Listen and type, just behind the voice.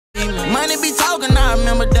money be talking, I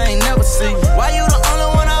remember they ain't never see. Why you the only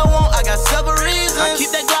one I want? I got several reasons. I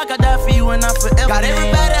keep that Glock, I die for you and I forever. Got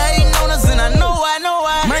everybody hating on us and I know why,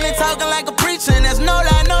 Money talking like a preacher and there's no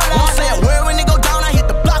lie, Won't say a word when they go down, I hit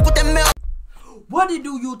the block with that milk. What it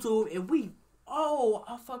do, YouTube? And we,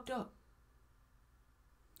 I fucked up.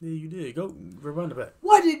 Yeah, you did. Go rewind it back.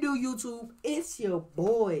 What it do, YouTube? It's your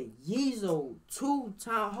boy Yeezo 2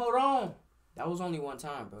 times. Hold on. That was only one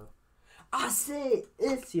time, bro. I said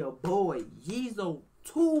it's your boy Yeezo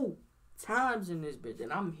 2 times in this bitch,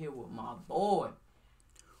 and I'm here with my boy.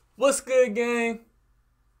 What's good, gang?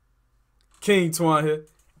 KvngTwon here,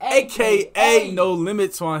 aka No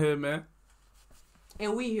Limit Twon here, man.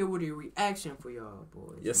 And we here with a reaction for y'all,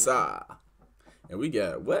 boys. Yes, sir. And we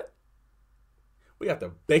got what? We got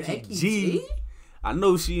the Becky G. I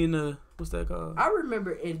know she in the, what's that called? I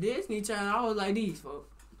remember in Disney Channel, I was like these, folks.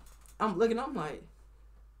 I'm like,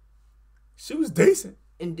 she was decent.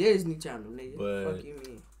 In Disney Channel, nigga. But fuck you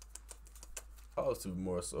mean? I was too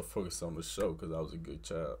more so focused on the show because I was a good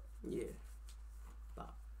child. Yeah.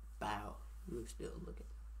 Bow. We were still looking.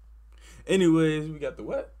 Anyways, we got the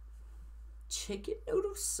what? Chicken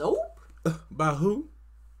noodle soup? By who?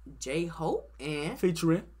 J-Hope and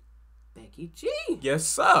featuring Becky G. Yes,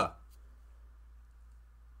 sir.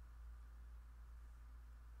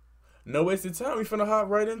 No wasted time. We finna hop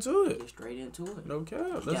right into it. Get straight into it. No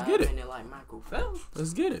cap. Let's get it. Like Michael Phelps.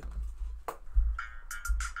 Let's get it.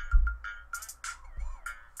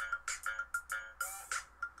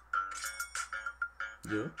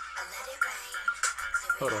 Yeah.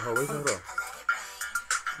 Hold on.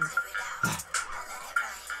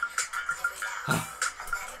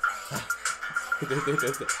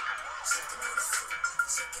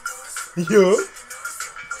 Yeah.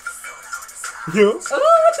 Yeah.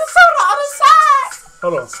 Oh, the soda on the side.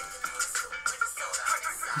 Hold on.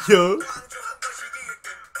 Yeah.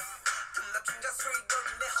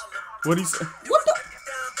 What he say? What the?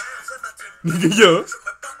 Nigga, yeah.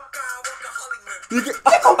 Nigga,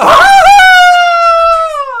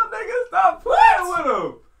 nigga, stop playing with him.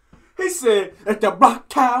 He said, at the block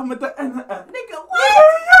time at the end. Nigga, what? I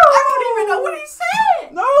don't even know what he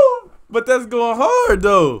said. No, but that's going hard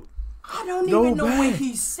though. I don't even know what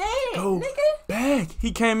he said, nigga. Back.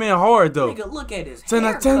 He came in hard though. Nigga, look at his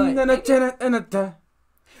haircut.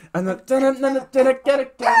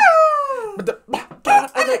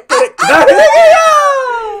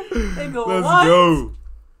 Nigga, let's what? go.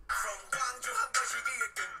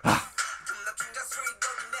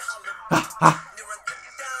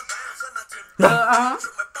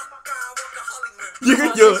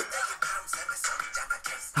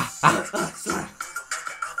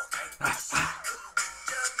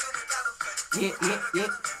 Yeah. Yeah.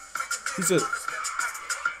 He said,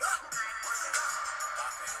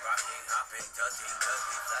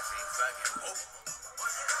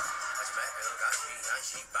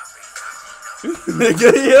 nigga,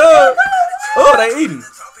 yeah. Oh, they eating.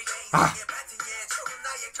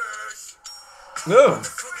 No.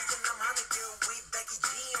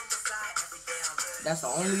 That's the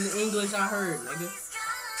only English I heard, nigga.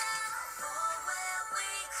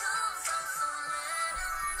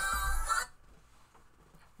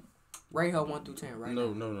 Rate her 1 through 10, right?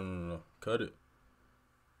 No. Cut it.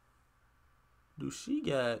 Do she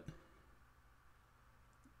got?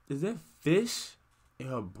 Is that fish in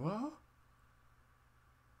her bra?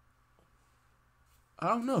 I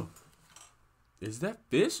don't know. Is that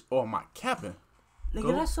fish or am I capping?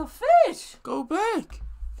 Nigga, that's a fish. Go back.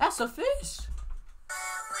 That's a fish.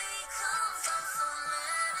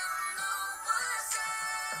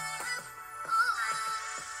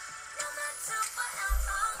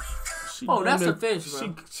 That's a fish,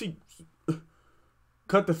 bro. She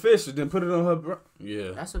cut the fish and then put it on her bra.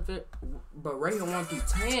 Yeah. That's a fish. But rate her 1 through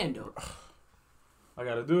 10, though. I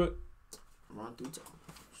gotta do it. 1 through 10.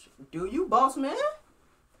 Do you, boss man?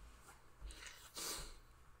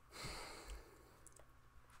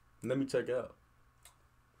 Let me check out.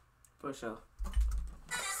 For sure.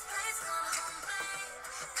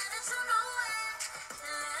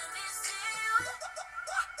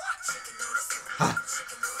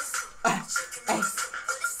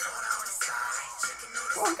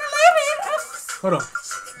 Hold on.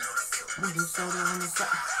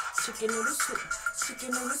 Chicken noodle soup. Chicken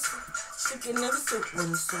noodle soup. Chicken noodle soup. With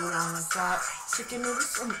the soda on the side. Chicken noodle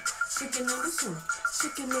soup. Chicken noodle soup.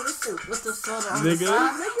 Chicken noodle soup. With the soda on the side,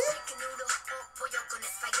 nigga.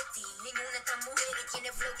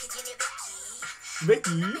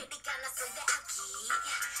 Becky.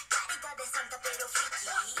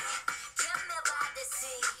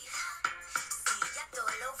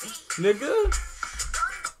 Nigga.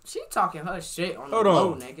 She talking her shit on the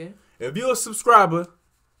low, nigga. If you're a subscriber,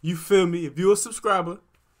 you feel me? If you're a subscriber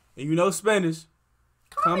and you know Spanish,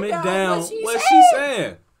 comment down what she's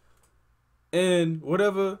saying. And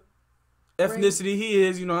whatever ethnicity he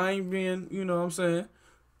is, you know, I ain't being, you know what I'm saying?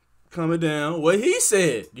 Comment down what he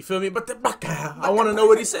said. You feel me? But the baka, I want to know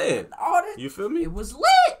what he said. You feel me? It was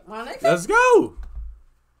lit, my nigga. Let's go.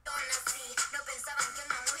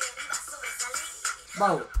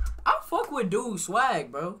 Bro, I fuck with dude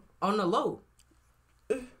swag, bro. On the low.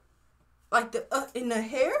 Like the in the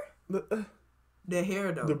hair? The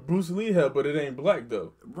hair though. The Bruce Lee hair, but it ain't black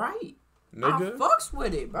though. Right. Nigga. I fucks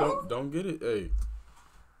with it, bro. Don't get it. Hey.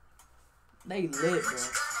 They lit, bro.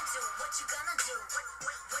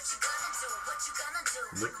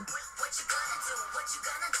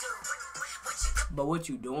 But what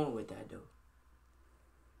you doing with that though?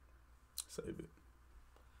 Save it.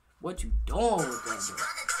 What you doing with that though?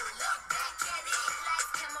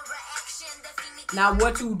 Now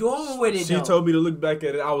what you doing with it She though? told me to look back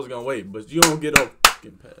at it. I was gonna wait, but you don't get no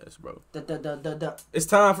fucking pass, bro. It's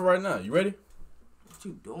time for right now. You ready? What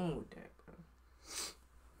you doing with that,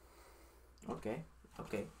 bro? Okay.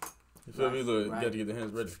 You feel me? Look, you got to get the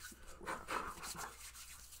hands ready.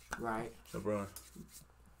 Right. LeBron.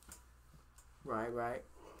 Right.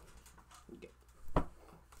 Okay.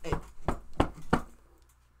 Hey.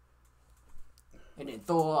 And then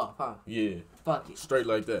throw up, huh? Yeah. Fuck it. Straight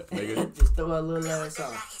like that, nigga. Just throw a little ass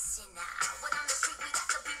on.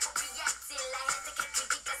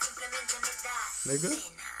 Nigga.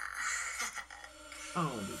 I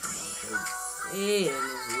don't need to know. Yeah,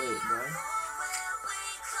 it's lit, bro.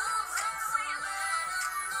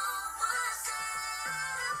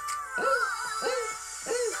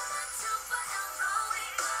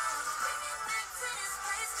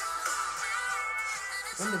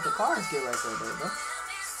 When did the cars get right there, bro?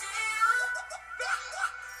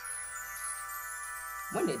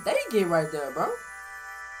 When did they get right there, bro?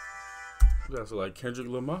 That's like Kendrick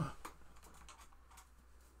Lamar.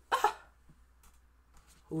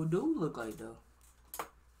 Who do look like though?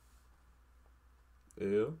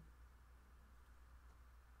 Yeah.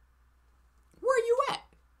 Where you at?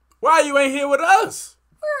 Why you ain't here with us?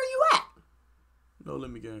 Where are you at? No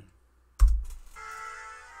limit game.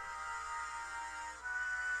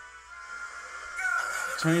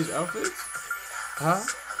 Change outfits? Huh?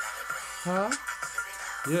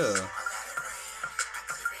 Yeah.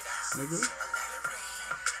 Nigga.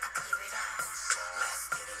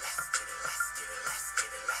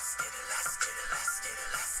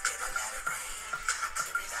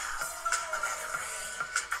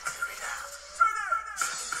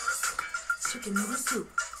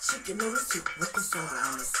 Chicken noodle soup with the soda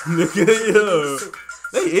on it. Nigga, yo.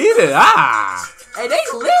 They eat it. Ah. Hey, they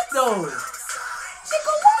lit though.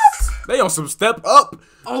 Nigga, what? They on some step up.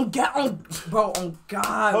 On God.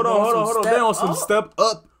 Hold on. They on some step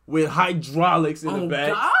up with hydraulics in the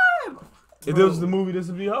back. God. If this was the movie, this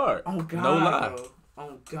would be hard. On God. No lie. Bro.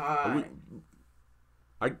 On God.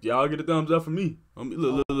 Y'all get a thumbs up for me.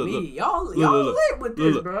 Look. Y'all lit with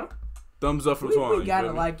this, bro. Thumbs up from Twan. We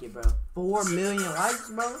gotta like it, bro. 4 million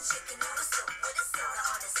likes, bro.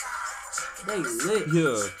 They lit.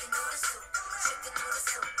 Yeah.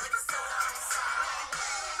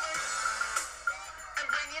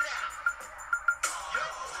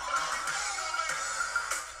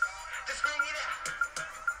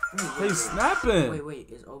 They snapping.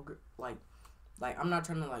 Wait. Is ogre like I'm not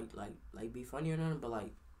trying to like be funny or nothing, but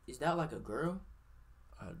like, is that like a girl?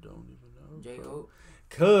 I don't even know. J-Hope?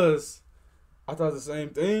 Cause I thought the same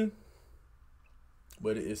thing,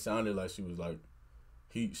 but it sounded like she was like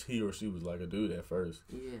he or she was like a dude at first.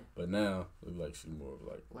 Yeah. But now look like she's more of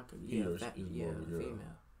like a he or she is more of a girl.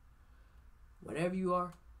 Female. Whatever you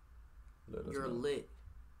are, you're know. lit.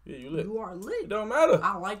 Yeah, you lit. You are lit. It don't matter.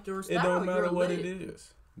 I like your style. It don't matter you're what lit. it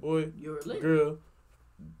is. Boy, you're lit. Girl,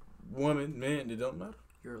 woman, man, it don't matter.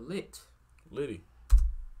 You're lit. Litty.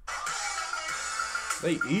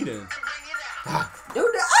 They eating.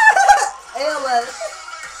 Dude, LS.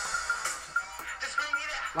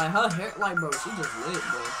 Like her hair, like bro, she just lit,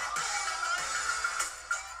 bro.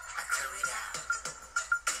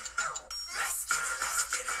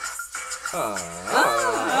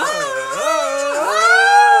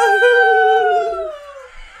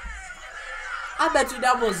 I bet you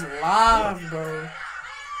that was live, bro.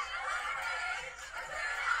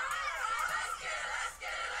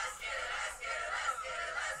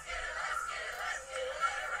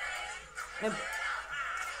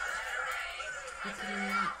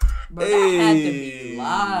 Bro, that had to be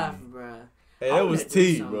live, bro. Hey, that was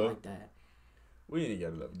T, bro. Like that. We ain't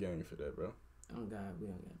got enough game for that, bro. Oh God, we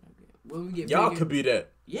don't got enough game. When we get y'all bigger, could be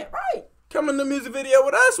that. Yeah, right. Come in the music video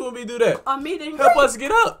with us when we do that. I mean, they help us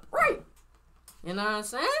get up. Right. You know what I'm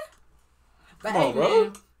saying? But Come on, hey, bro.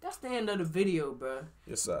 man, that's the end of the video, bro.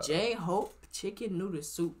 Yes, sir. J-Hope chicken noodle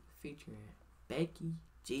soup featuring Becky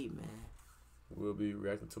G, man. We'll be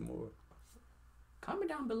reacting to more. Comment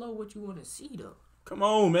down below what you want to see, though. Come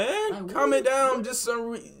on, man. Like, comment down.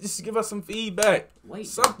 Just give us some feedback. Wait.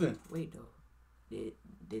 Something. Wait, though.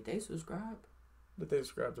 Did they subscribe? Did they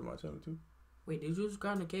subscribe to my channel, too? Wait, did you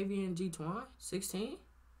subscribe to KvngTwon 16?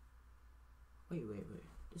 Wait.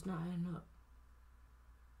 It's not adding up.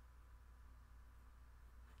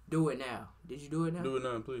 Do it now. Did you do it now? Do it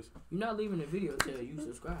now, please. You're not leaving the video till you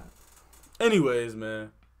subscribe. Anyways,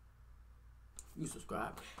 man. You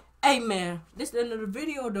subscribe. Hey, man. This is the end of the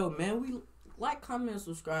video, though, man. We like, comment, and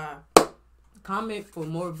subscribe. Comment for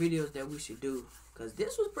more videos that we should do. Because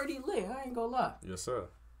this was pretty lit. I ain't gonna lie. Yes, sir.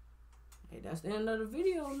 Hey, that's the end of the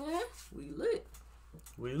video, man. We lit.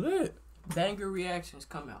 We lit. Banger reactions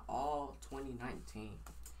coming all 2019.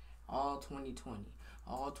 All 2020.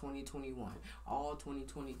 All 2021. All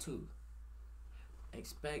 2022.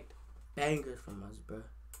 Expect bangers from us, bro.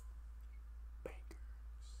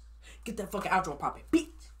 Get that fucking outro poppin', bitch.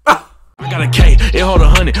 I got a K, it hold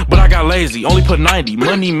 100, but I got lazy, only put 90.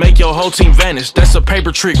 Money make your whole team vanish, that's a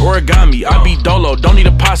paper trick, origami. I be dolo, don't need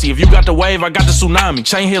a posse, if you got the wave, I got the tsunami.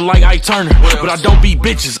 Chain hit like Ike Turner, but I don't beat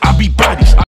bitches, I beat bodies.